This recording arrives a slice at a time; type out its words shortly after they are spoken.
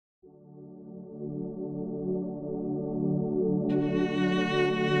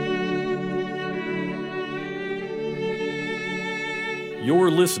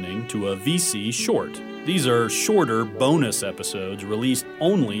You're listening to a VC Short. These are shorter bonus episodes released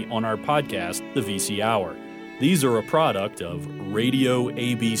only on our podcast, The VC Hour. These are a product of Radio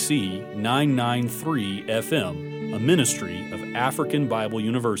ABC 993 FM, a ministry of African Bible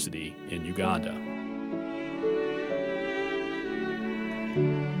University in Uganda.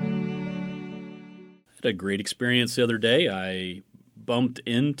 I had a great experience the other day. I bumped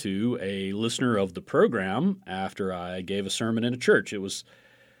into a listener of the program after I gave a sermon in a church. It was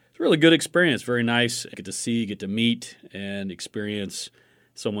a really good experience, very nice. Get to meet and experience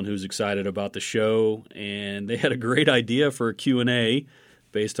someone who's excited about the show, and they had a great idea for a Q&A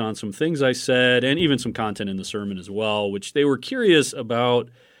based on some things I said and even some content in the sermon as well, which they were curious about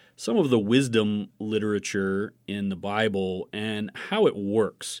some of the wisdom literature in the Bible and how it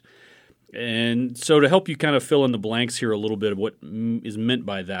works. And so to help you kind of fill in the blanks here a little bit of what is meant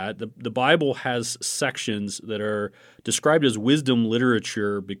by that, the Bible has sections that are described as wisdom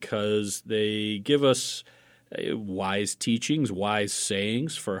literature because they give us wise teachings, wise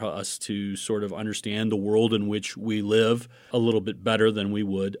sayings for us to sort of understand the world in which we live a little bit better than we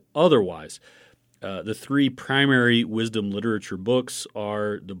would otherwise. The three primary wisdom literature books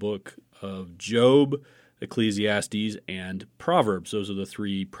are the book of Job, Ecclesiastes, and Proverbs. Those are the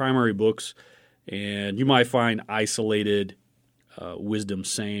three primary books, and you might find isolated wisdom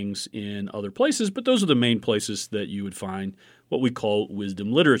sayings in other places, but those are the main places that you would find what we call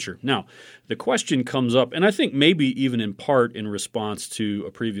wisdom literature. Now, the question comes up, and I think maybe even in part in response to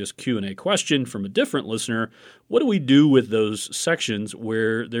a previous Q&A question from a different listener, what do we do with those sections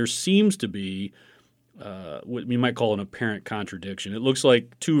where there seems to be what we might call an apparent contradiction? It looks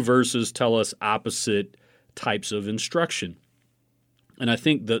like two verses tell us opposite types of instruction. And I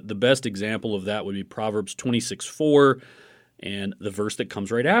think that the best example of that would be Proverbs 26:4 and the verse that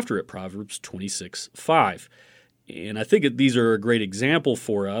comes right after it, Proverbs 26:5. And I think these are a great example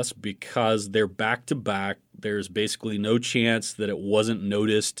for us because they're back to back. There's basically no chance that it wasn't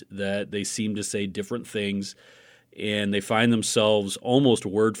noticed that they seem to say different things, and they find themselves almost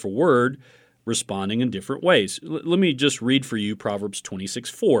word for word responding in different ways. Let me just read for you Proverbs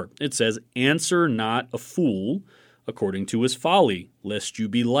 26:4. It says, "Answer not a fool according to his folly, lest you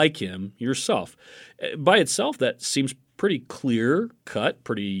be like him yourself." By itself, that seems pretty clear-cut,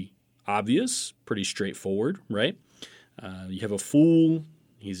 pretty obvious, pretty straightforward, right? You have a fool,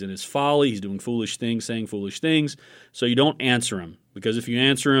 he's in his folly, he's doing foolish things, saying foolish things, so you don't answer him, because if you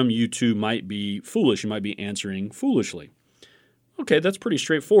answer him, you too might be foolish, you might be answering foolishly. Okay, that's pretty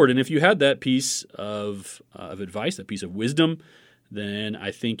straightforward. And if you had that piece of advice, that piece of wisdom, then I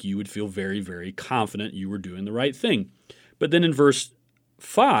think you would feel very, very confident you were doing the right thing. But then in verse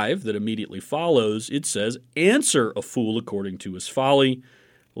 5 that immediately follows, it says, "Answer a fool according to his folly,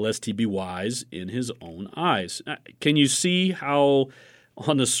 lest he be wise in his own eyes." Can you see how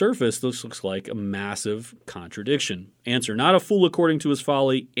on the surface this looks like a massive contradiction? Answer not a fool according to his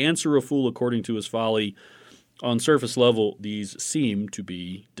folly, answer a fool according to his folly. On surface level, these seem to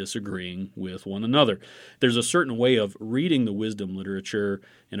be disagreeing with one another. There's a certain way of reading the wisdom literature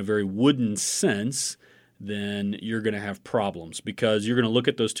in a very wooden sense, then you're going to have problems because you're going to look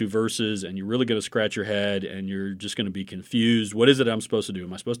at those two verses and you're really going to scratch your head and you're just going to be confused. What is it I'm supposed to do?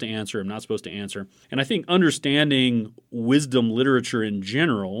 Am I supposed to answer? Am I not supposed to answer? And I think understanding wisdom literature in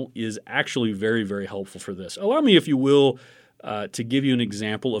general is actually very, very helpful for this. Allow me, if you will, to give you an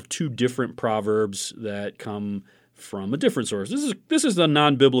example of two different proverbs that come from a different source. This is a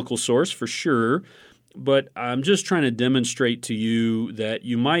non-biblical source for sure, but I'm just trying to demonstrate to you that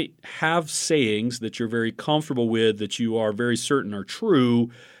you might have sayings that you're very comfortable with, that you are very certain are true,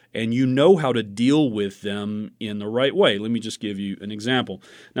 and you know how to deal with them in the right way. Let me just give you an example.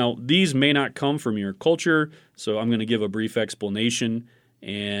 Now, these may not come from your culture, so I'm going to give a brief explanation.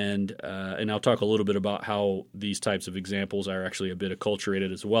 And I'll talk a little bit about how these types of examples are actually a bit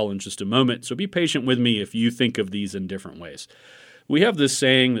acculturated as well in just a moment. So be patient with me if you think of these in different ways. We have this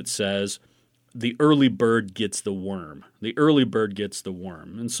saying that says, "The early bird gets the worm." The early bird gets the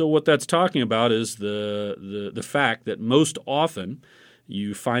worm. And so what that's talking about is the fact that most often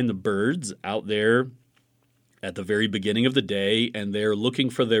you find the birds out there at the very beginning of the day, and they're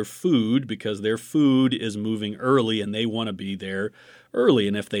looking for their food because their food is moving early and they want to be there early.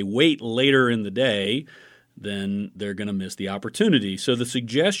 And if they wait later in the day, then they're going to miss the opportunity. So the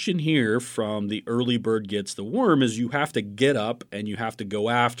suggestion here from the early bird gets the worm is you have to get up and you have to go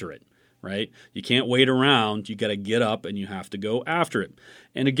after it, right? You can't wait around. You got to get up and you have to go after it.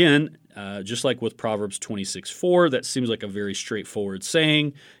 And again, just like with Proverbs 26:4, that seems like a very straightforward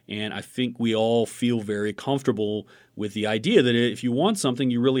saying, and I think we all feel very comfortable with the idea that if you want something,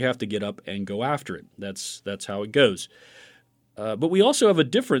 you really have to get up and go after it. That's how it goes. But we also have a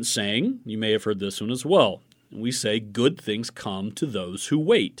different saying. You may have heard this one as well. We say, good things come to those who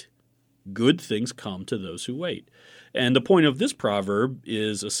wait. Good things come to those who wait. And the point of this proverb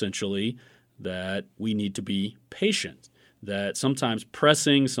is essentially that we need to be patient, that sometimes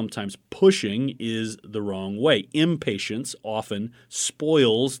pressing, sometimes pushing is the wrong way. Impatience often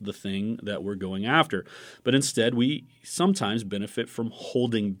spoils the thing that we're going after. But instead, we sometimes benefit from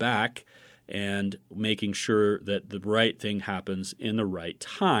holding back and making sure that the right thing happens in the right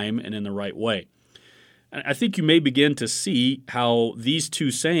time and in the right way. I think you may begin to see how these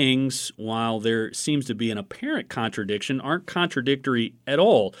two sayings, while there seems to be an apparent contradiction, aren't contradictory at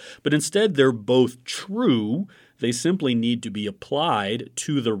all, but instead they're both true. They simply need to be applied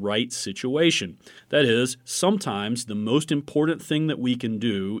to the right situation. That is, sometimes the most important thing that we can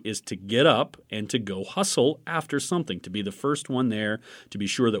do is to get up and to go hustle after something, to be the first one there, to be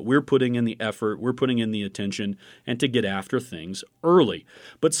sure that we're putting in the effort, we're putting in the attention, and to get after things early.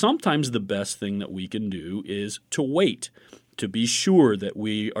 But sometimes the best thing that we can do is to wait, to be sure that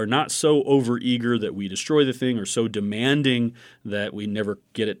we are not so overeager that we destroy the thing or so demanding that we never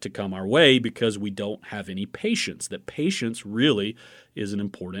get it to come our way because we don't have any patience, that patience really is an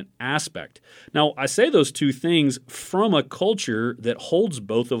important aspect. Now, I say those two things from a culture that holds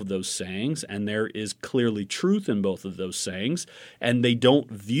both of those sayings, and there is clearly truth in both of those sayings, and they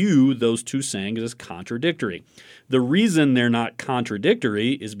don't view those two sayings as contradictory. The reason they're not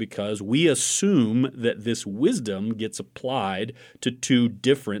contradictory is because we assume that this wisdom gets applied to two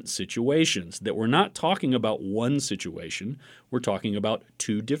different situations, that we're not talking about one situation, we're talking about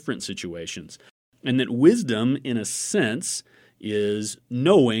two different situations, and that wisdom, in a sense, is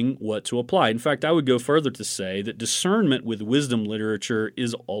knowing what to apply. In fact, I would go further to say that discernment with wisdom literature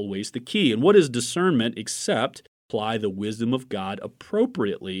is always the key. And what is discernment except apply the wisdom of God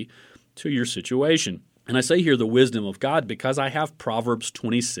appropriately to your situation? And I say here the wisdom of God because I have Proverbs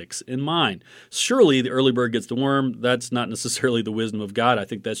 26 in mind. Surely the early bird gets the worm. That's not necessarily the wisdom of God. I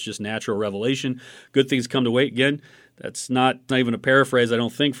think that's just natural revelation. Good things come to wait. Again, that's not even a paraphrase, I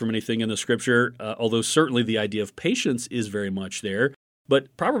don't think, from anything in the Scripture, although certainly the idea of patience is very much there.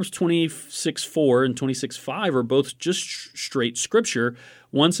 But Proverbs 26:4 and 26:5 are both just straight Scripture.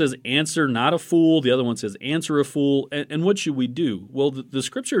 One says, answer not a fool. The other one says, answer a fool. And what should we do? Well, the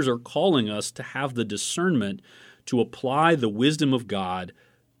Scriptures are calling us to have the discernment to apply the wisdom of God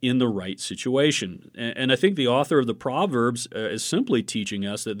in the right situation. And I think the author of the Proverbs is simply teaching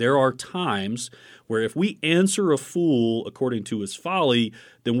us that there are times where if we answer a fool according to his folly,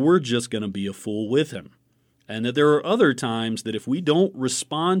 then we're just going to be a fool with him. And that there are other times that if we don't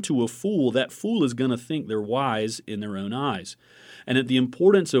respond to a fool, that fool is going to think they're wise in their own eyes. And that the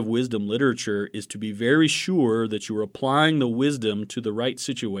importance of wisdom literature is to be very sure that you're applying the wisdom to the right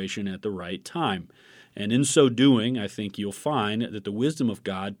situation at the right time. And in so doing, I think you'll find that the wisdom of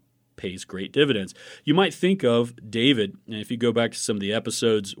God pays great dividends. You might think of David, and if you go back to some of the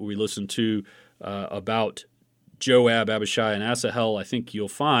episodes we listened to about Joab, Abishai, and Asahel, I think you'll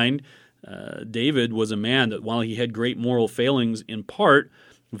find David was a man that while he had great moral failings in part,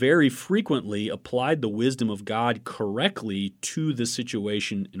 very frequently applied the wisdom of God correctly to the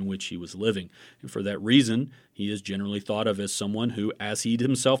situation in which he was living. And for that reason, he is generally thought of as someone who, as he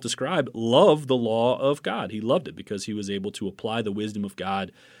himself described, loved the law of God. He loved it because he was able to apply the wisdom of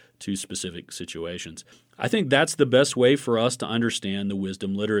God to specific situations. I think that's the best way for us to understand the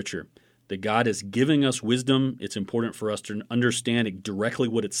wisdom literature. That God is giving us wisdom. It's important for us to understand directly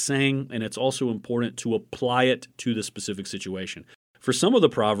what it's saying, and it's also important to apply it to the specific situation. For some of the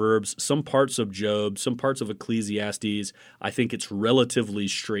Proverbs, some parts of Job, some parts of Ecclesiastes, I think it's relatively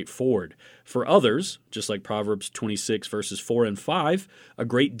straightforward. For others, just like Proverbs 26 verses 4 and 5, a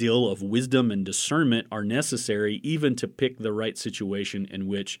great deal of wisdom and discernment are necessary even to pick the right situation in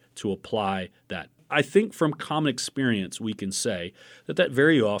which to apply that. I think from common experience we can say that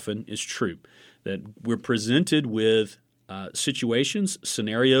very often is true, that we're presented with situations,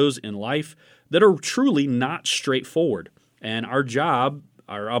 scenarios in life that are truly not straightforward. And our job,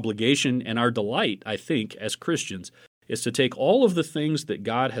 our obligation, and our delight, I think, as Christians, is to take all of the things that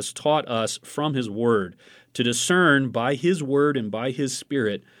God has taught us from His Word, to discern by His Word and by His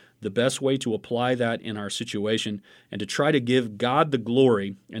Spirit the best way to apply that in our situation, and to try to give God the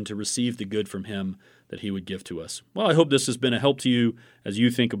glory and to receive the good from Him that He would give to us. Well, I hope this has been a help to you as you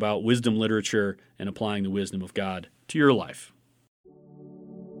think about wisdom literature and applying the wisdom of God to your life.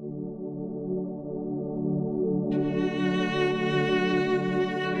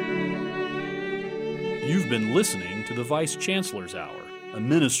 You've been listening to the Vice Chancellor's Hour, a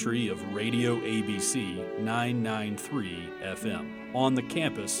ministry of Radio ABC 993 FM on the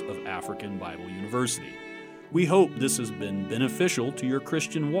campus of African Bible University. We hope this has been beneficial to your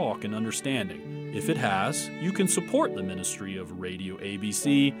Christian walk and understanding. If it has, you can support the ministry of Radio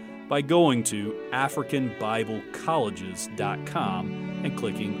ABC by going to AfricanBibleColleges.com and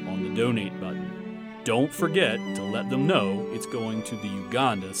clicking on the Donate button. Don't forget to let them know it's going to the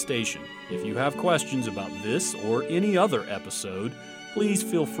Uganda station. If you have questions about this or any other episode, please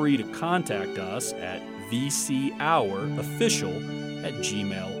feel free to contact us at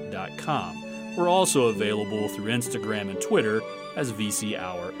vchourofficial@gmail.com. We're also available through Instagram and Twitter as VC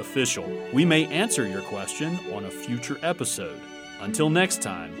Hour Official. We may answer your question on a future episode. Until next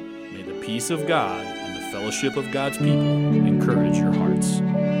time, may the peace of God and the fellowship of God's people encourage your